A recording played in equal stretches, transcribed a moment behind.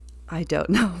I don't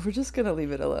know. We're just going to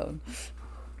leave it alone.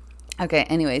 Okay,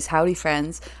 anyways, howdy,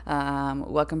 friends.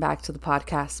 Welcome back to the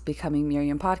podcast, Becoming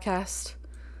Miriam podcast,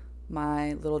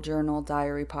 my little journal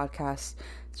diary podcast.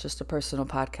 It's just a personal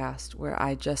podcast where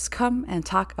I just come and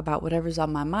talk about whatever's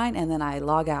on my mind, and then I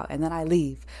log out and then I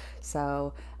leave.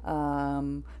 So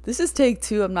this is take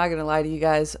 2. I'm not going to lie to you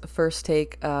guys. First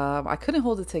take, I couldn't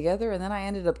hold it together, and then I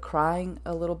ended up crying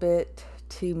a little bit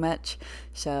too much.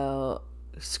 So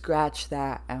scratch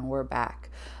that, and we're back.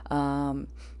 I'm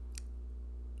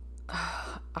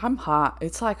hot.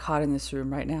 It's like hot in this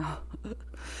room right now.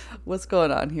 What's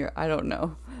going on here? I don't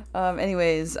know.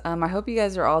 Anyways, I hope you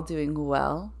guys are all doing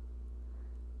well.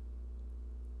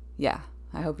 Yeah,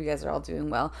 I hope you guys are all doing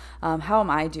well. How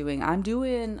am I doing? I'm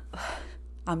doing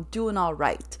all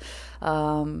right.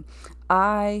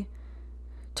 I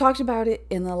talked about it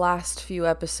in the last few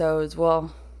episodes.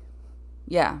 Well,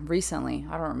 yeah, recently.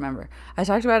 I don't remember. I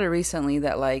talked about it recently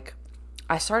that like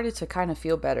I started to kind of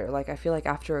feel better. Like I feel like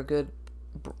after a good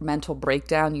mental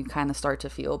breakdown, you kind of start to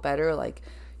feel better. Like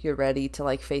you're ready to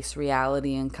like face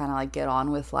reality and kind of like get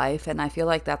on with life. And I feel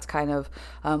like that's kind of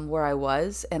where I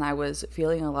was, and I was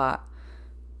feeling a lot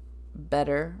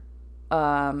better.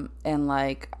 And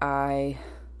like I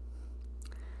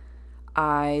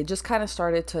just kind of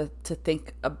started to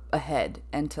think ahead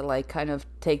and to like kind of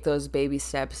take those baby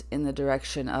steps in the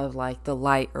direction of like the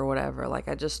light or whatever. Like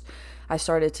I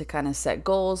started to kind of set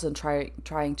goals and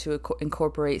trying to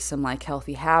incorporate some like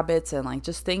healthy habits and like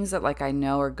just things that like I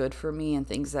know are good for me and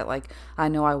things that like I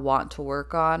know I want to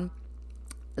work on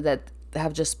that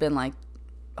have just been like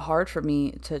hard for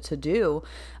me to do.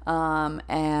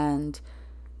 And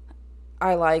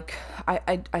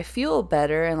I feel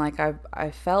better, and like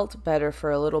I felt better for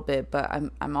a little bit, but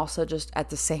I'm also just at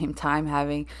the same time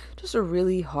having just a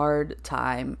really hard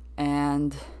time,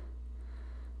 and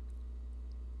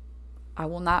I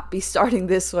will not be starting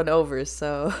this one over,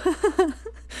 so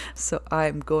so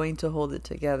I'm going to hold it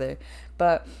together.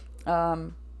 But I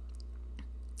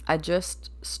just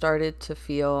started to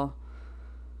feel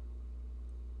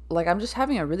like I'm just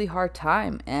having a really hard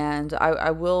time, and I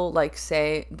will like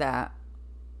say that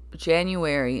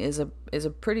January is a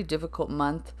pretty difficult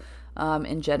month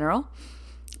in general,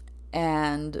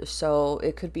 and so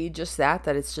it could be just that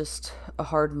it's just a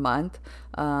hard month.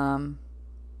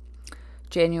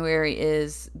 January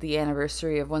is the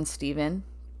anniversary of when Stephen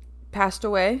passed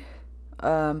away,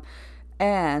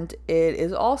 and it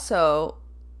is also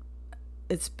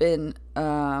it's been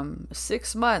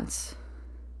 6 months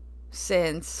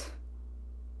since.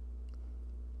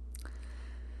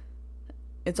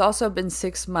 It's also been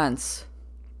 6 months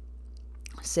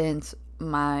since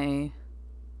my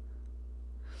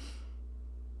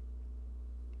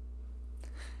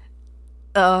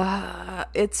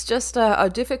it's just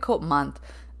a difficult month,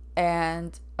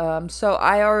 and so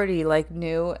I already like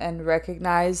knew and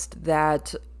recognized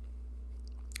that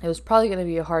it was probably going to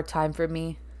be a hard time for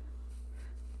me,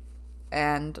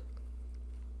 and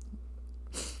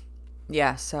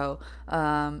yeah, so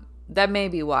that may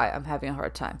be why I'm having a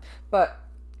hard time. But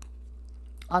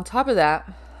on top of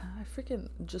that, I freaking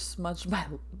just smudged my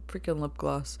freaking lip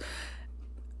gloss.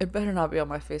 It better not be on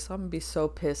my face. I'm gonna be so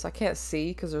pissed. I can't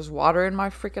see because there's water in my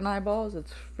freaking eyeballs.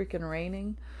 It's freaking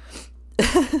raining.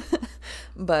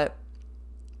 But,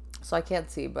 so I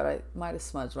can't see, but I might have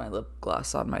smudged my lip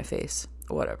gloss on my face.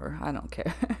 Whatever. I don't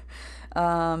care.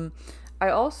 I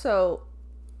also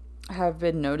have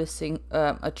been noticing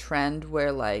a trend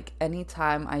where like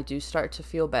anytime I do start to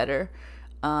feel better,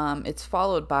 it's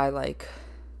followed by like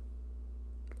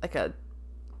a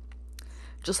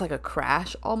just like a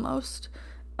crash almost.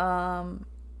 But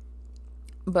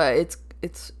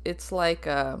it's like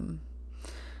I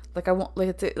won't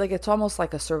like it's almost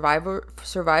like a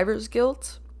survivor's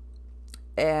guilt,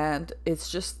 and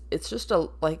it's just a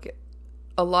like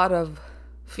a lot of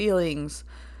feelings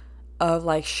of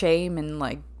like shame and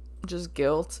like just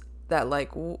guilt that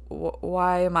like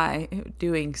why am I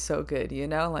doing so good,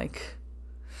 like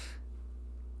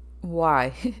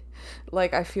why?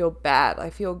 Like I feel bad,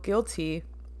 I feel guilty.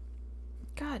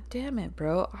 God damn it,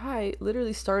 bro. I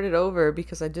literally started over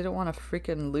because I didn't want to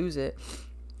freaking lose it.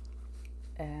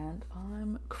 And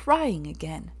I'm crying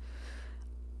again.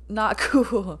 Not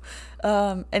cool.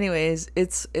 Anyways,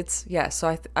 it's yeah,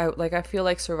 so I feel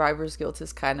like survivor's guilt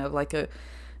is kind of like a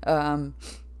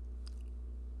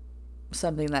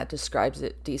something that describes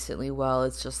it decently well.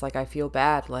 It's just like I feel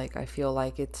bad. Like I feel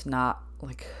like it's not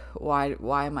like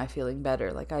why am I feeling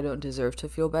better? Like I don't deserve to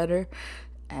feel better.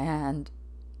 And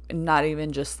not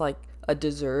even just like a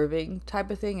deserving type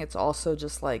of thing. It's also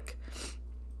just like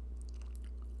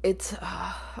it's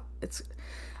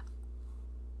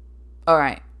all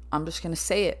right. I'm just going to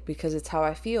say it because it's how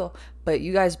I feel. But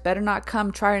you guys better not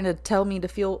come trying to tell me to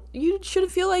feel, you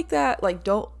shouldn't feel like that. Like,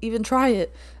 don't even try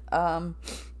it. But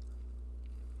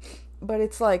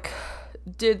it's like,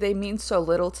 did they mean so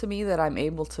little to me that I'm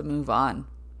able to move on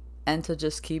and to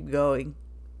just keep going?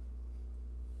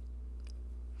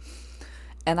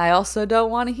 And I also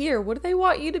don't want to hear, what do they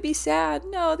want you to be sad?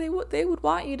 No, they would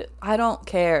want you to, I don't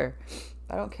care.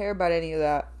 I don't care about any of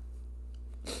that.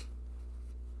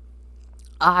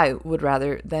 I would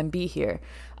rather them be here.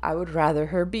 I would rather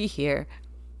her be here.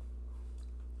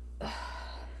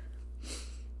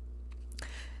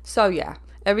 So yeah,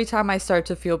 every time I start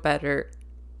to feel better,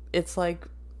 it's like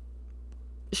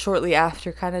shortly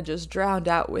after kind of just drowned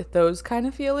out with those kind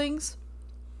of feelings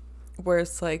where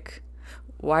it's like,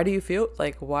 why do you feel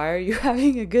like, why are you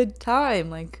having a good time?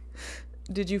 Like,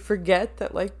 did you forget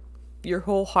that like your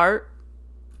whole heart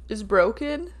is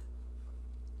broken?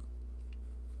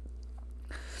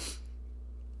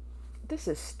 This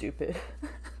is stupid.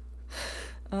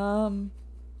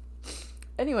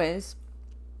 Anyways.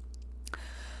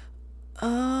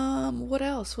 What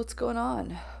else? What's going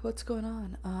on?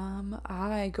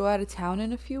 I go out of town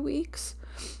in a few weeks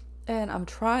and I'm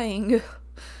trying,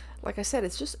 like I said,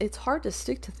 it's hard to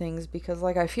stick to things because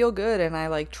like I feel good and I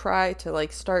like try to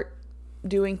like start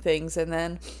doing things and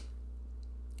then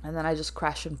I just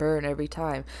crash and burn every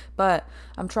time. But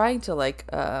I'm trying to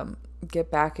like get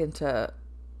back into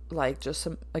like just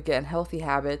some, again, healthy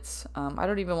habits. I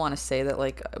don't even want to say that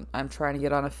like I'm trying to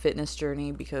get on a fitness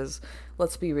journey because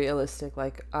let's be realistic,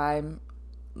 like I'm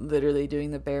literally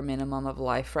doing the bare minimum of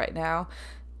life right now.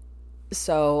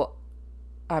 So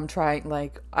I'm trying to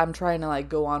like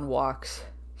go on walks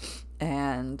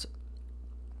and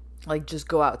like just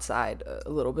go outside a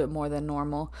little bit more than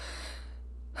normal.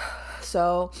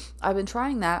 So I've been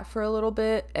trying that for a little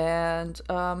bit and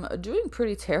doing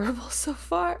pretty terrible so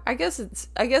far. I guess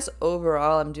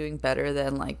overall I'm doing better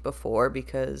than like before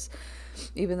because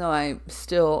even though I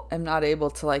still am not able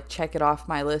to like check it off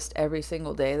my list every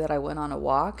single day that I went on a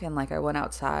walk and like I went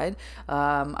outside,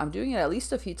 I'm doing it at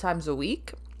least a few times a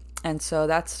week. And so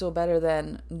that's still better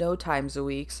than no times a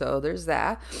week. So there's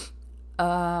that.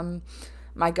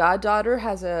 My goddaughter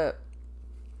has her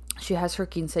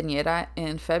quinceañera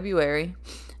in February,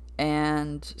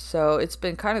 and so it's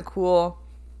been kind of cool.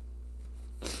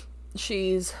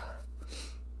 She is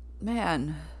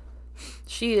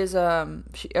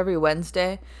every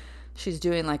Wednesday she's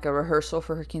doing like a rehearsal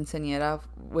for her quinceañera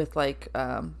with like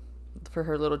for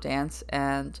her little dance,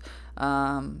 and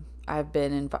I've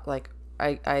been in like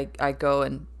I go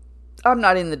and I'm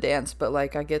not in the dance, but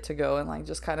like I get to go and like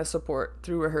just kind of support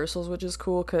through rehearsals, which is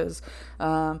cool because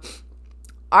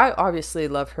I obviously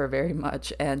love her very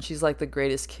much, and she's like the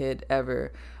greatest kid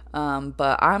ever.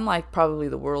 But I'm like probably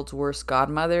the world's worst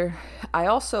godmother. I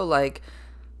also like,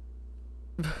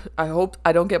 I hope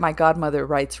I don't get my godmother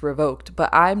rights revoked,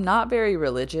 but I'm not very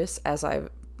religious, as I've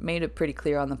made it pretty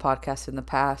clear on the podcast in the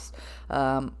past.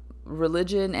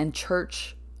 Religion and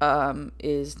church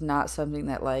is not something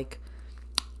that like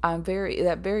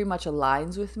that very much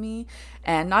aligns with me.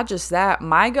 And not just that,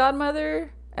 my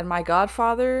godmother and my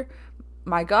godfather,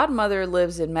 my godmother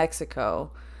lives in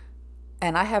Mexico,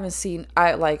 and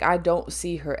I don't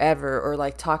see her ever or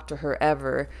like talk to her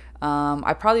ever.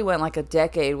 I probably went like a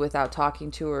decade without talking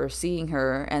to her or seeing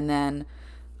her, and then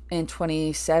in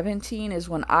 2017 is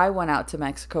when I went out to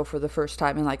Mexico for the first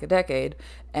time in like a decade,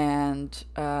 and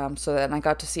so then I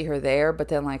got to see her there. But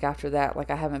then like after that,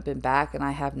 like I haven't been back, and I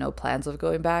have no plans of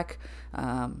going back.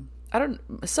 Friends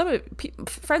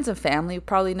and family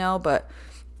probably know, but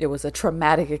it was a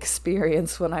traumatic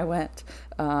experience when I went.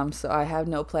 So I have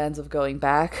no plans of going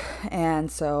back.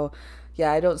 And so,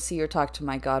 yeah, I don't see or talk to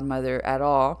my godmother at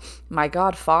all. My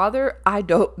godfather, I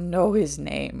don't know his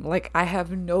name. Like, I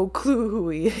have no clue who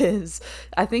he is.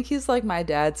 I think he's like my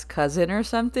dad's cousin or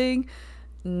something.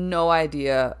 No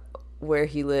idea where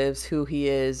he lives, who he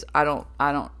is. I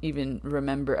don't even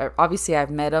remember. Obviously, I've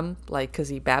met him, like, because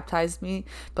he baptized me.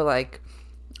 But, like,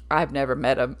 I've never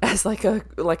met him as like an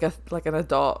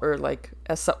adult or like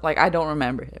I don't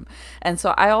remember him. And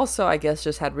so I also, I guess,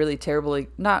 just had really terrible,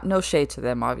 no shade to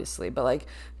them obviously, but like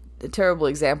terrible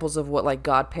examples of what like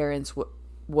godparents,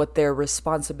 what their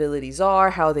responsibilities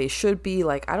are, how they should be.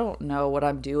 Like, I don't know what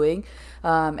I'm doing.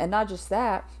 And not just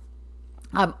that,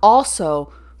 I'm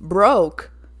also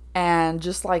broke and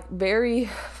just like very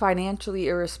financially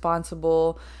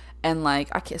irresponsible. And like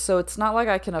I can, so it's not like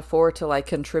I can afford to like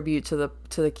contribute to the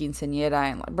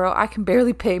quinceañera. And like, bro, I can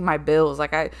barely pay my bills.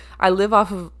 Like I live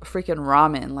off of freaking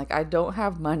ramen. Like I don't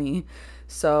have money,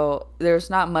 so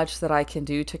there's not much that I can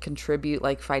do to contribute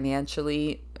like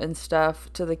financially and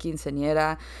stuff to the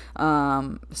quinceañera.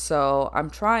 So I'm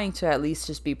trying to at least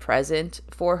just be present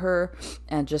for her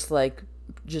and just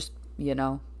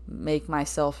make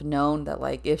myself known that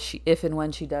like if and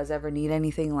when she does ever need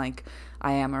anything, like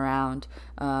I am around.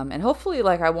 And hopefully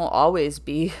like I won't always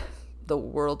be the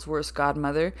world's worst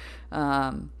godmother.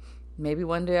 Maybe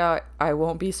one day I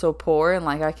won't be so poor and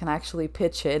like I can actually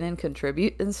pitch in and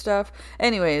contribute and stuff.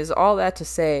 Anyways, all that to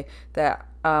say that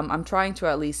I'm trying to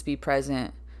at least be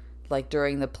present like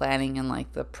during the planning and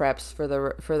like the preps for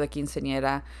the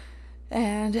quinceañera.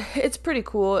 And it's pretty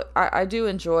cool. I do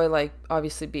enjoy like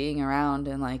obviously being around,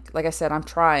 and like I said, I'm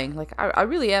trying. Like I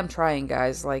really am trying,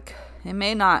 guys. Like it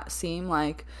may not seem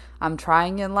like I'm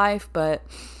trying in life, but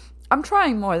I'm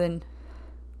trying more than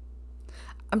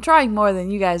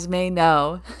you guys may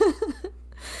know.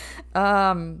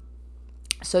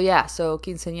 So yeah, so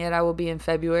quinceañera will be in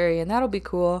February, and that'll be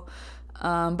cool.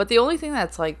 But the only thing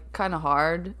that's like kind of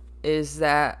hard is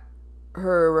that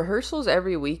her rehearsals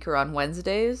every week are on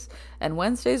Wednesdays, and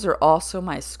Wednesdays are also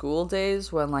my school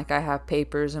days when like I have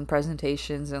papers and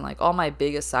presentations and like all my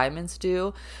big assignments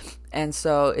due. And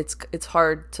so it's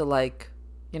hard to like,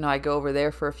 I go over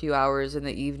there for a few hours in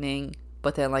the evening,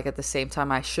 but then like at the same time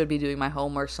I should be doing my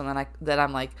homework, so then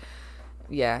I'm like,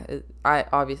 yeah, I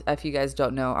obviously, if you guys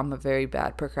don't know, I'm a very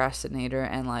bad procrastinator,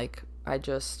 and like I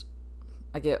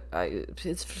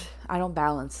don't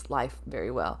balance life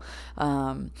very well.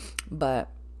 But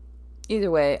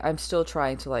either way, I'm still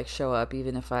trying to like show up,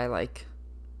 even if I like,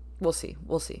 we'll see.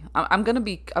 I'm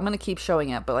gonna keep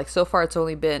showing up, but like so far it's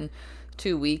only been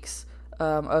 2 weeks,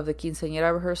 of the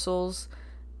quinceañera rehearsals.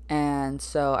 And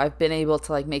so I've been able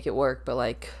to like make it work, but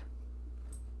like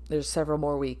there's several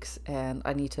more weeks, and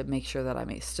I need to make sure that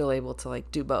I'm still able to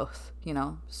like do both,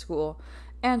 school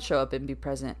and show up and be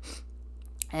present.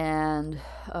 And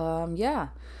yeah,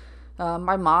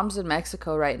 my mom's in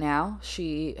Mexico right now.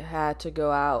 She had to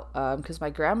go out because my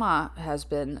grandma has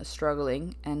been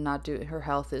struggling and her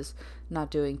health is not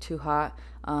doing too hot.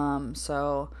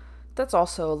 So that's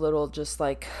also a little just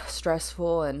like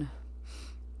stressful, and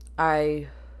I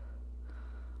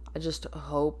just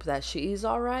hope that she's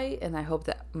all right, and I hope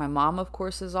that my mom, of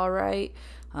course, is all right.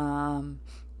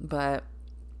 But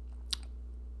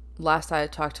last I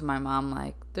talked to my mom,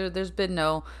 like there's been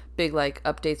no big like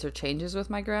updates or changes with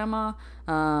my grandma.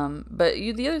 But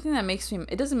the other thing that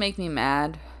it doesn't make me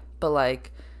mad, but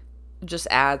like just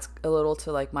adds a little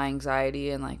to like my anxiety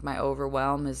and like my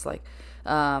overwhelm is like,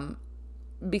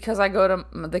 because I go to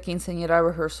the quinceañera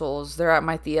rehearsals, they're at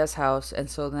my tia's house, and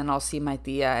so then I'll see my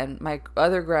tia, and my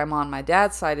other grandma on my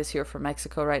dad's side is here from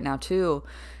Mexico right now too,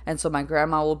 and so my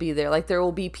grandma will be there. Like there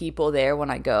will be people there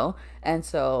when I go, and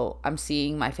so I'm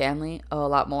seeing my family a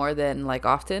lot more than like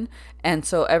often. And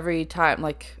so every time,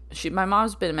 like my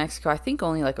mom's been in Mexico, I think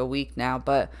only like a week now,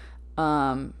 but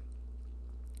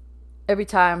every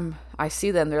time I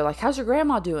see them, they're like, "How's your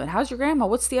grandma doing? How's your grandma?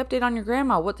 What's the update on your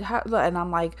grandma? And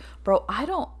I'm like, bro, I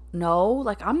don't know.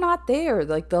 Like, I'm not there.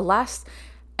 Like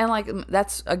and like,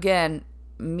 that's again,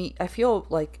 me. I feel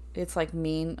like it's like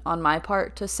mean on my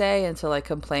part to say and to like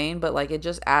complain, but like, it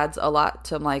just adds a lot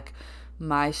to like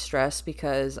my stress,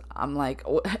 because I'm like,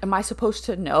 am I supposed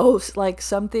to know like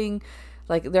something?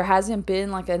 Like there hasn't been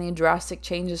like any drastic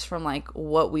changes from like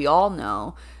what we all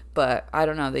know. But I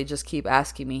don't know, they just keep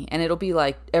asking me. And it'll be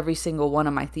like every single one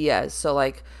of my tias. So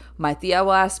like my tia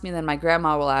will ask me, then my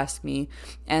grandma will ask me.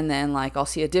 And then like I'll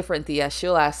see a different tia,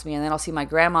 she'll ask me. And then I'll see my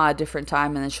grandma a different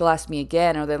time, and then she'll ask me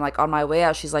again. Or then like on my way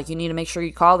out, she's like, you need to make sure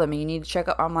you call them and you need to check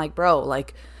up. I'm like, bro,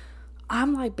 like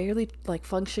I'm like barely like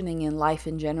functioning in life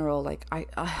in general. Like I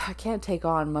can't take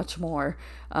on much more.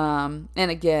 And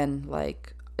again,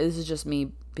 like this is just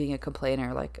me being a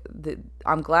complainer. Like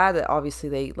I'm glad that obviously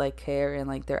they like care and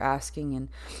like they're asking, and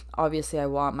obviously I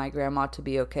want my grandma to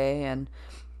be okay, and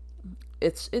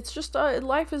it's just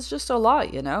life is just a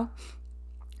lot,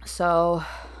 so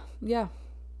yeah,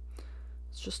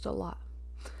 it's just a lot.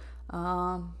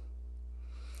 I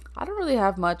don't really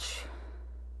have much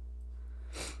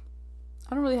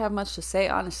to say,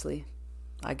 honestly,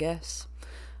 I guess.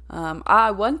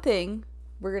 One thing,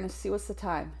 we're gonna see, what's the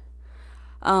time.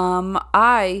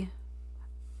 I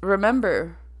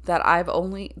remember that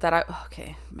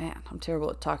okay, man, I'm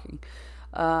terrible at talking.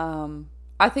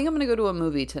 I think I'm going to go to a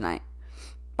movie tonight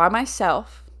by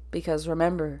myself, because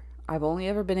remember, I've only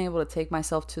ever been able to take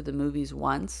myself to the movies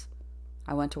once.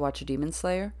 I went to watch Demon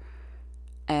Slayer,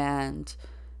 and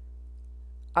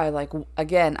I like,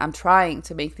 again, I'm trying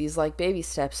to make these like baby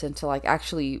steps and to like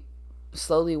actually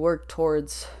slowly work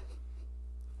towards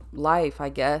life, I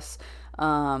guess.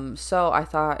 So I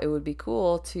thought it would be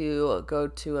cool to go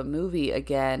to a movie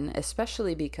again,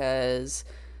 especially because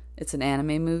it's an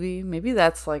anime movie. Maybe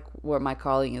that's like where my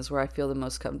calling is, where I feel the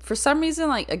most for some reason.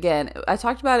 Like, again, I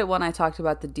talked about it when I talked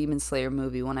about the Demon Slayer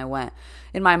movie when I went.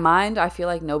 In my mind, I feel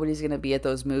like nobody's gonna be at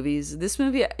those movies. This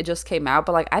movie, it just came out,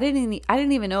 but like I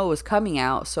didn't even know it was coming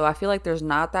out. So I feel like there's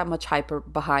not that much hype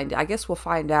behind it. I guess we'll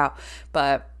find out.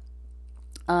 But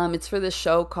it's for this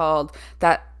show called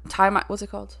what's it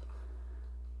called?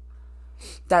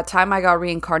 That Time I Got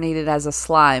Reincarnated as a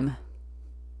Slime.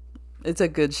 It's a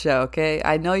good show, okay?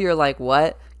 I know you're like,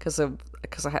 what? Because I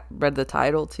read the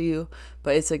title to you,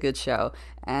 but it's a good show.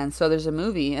 And so there's a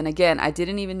movie, and again, I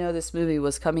didn't even know this movie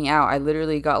was coming out. I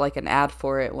literally got like an ad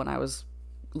for it when I was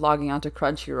logging onto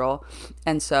Crunchyroll.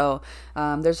 And so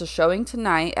there's a showing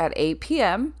tonight at 8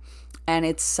 p.m., and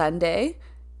it's Sunday,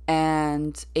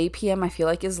 and 8 p.m. I feel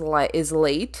like is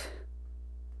late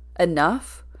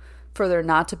enough for there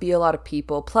not to be a lot of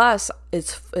people. Plus,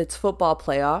 it's football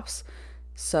playoffs.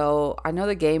 So I know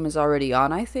the game is already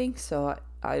on, I think. So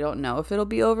I don't know if it'll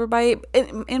be over by 8.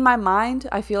 In my mind,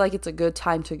 I feel like it's a good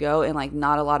time to go and like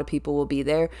not a lot of people will be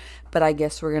there. But I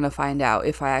guess we're going to find out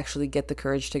if I actually get the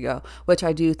courage to go, which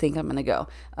I do think I'm going to go.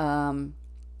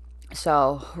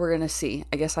 So we're going to see.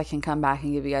 I guess I can come back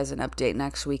and give you guys an update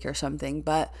next week or something.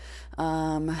 But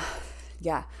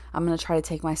yeah, I'm going to try to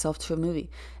take myself to a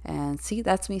movie. And see,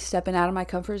 that's me stepping out of my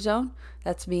comfort zone.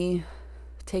 That's me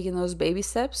taking those baby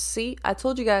steps. See, I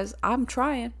told you guys, I'm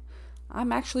trying.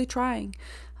 I'm actually trying.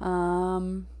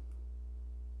 And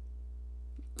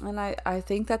I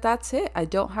think that's it. I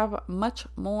don't have much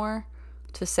more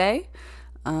to say.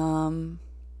 Yeah.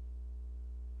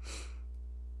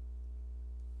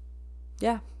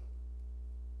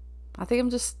 I think I'm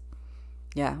just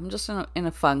in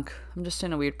a funk. I'm just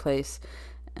in a weird place.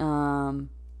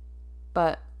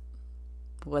 But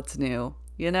what's new?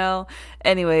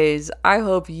 Anyways, I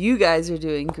hope you guys are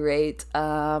doing great.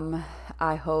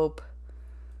 I hope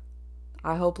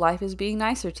life is being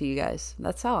nicer to you guys.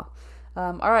 That's all.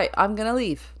 All right, I'm gonna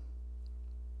leave.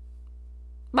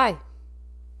 Bye.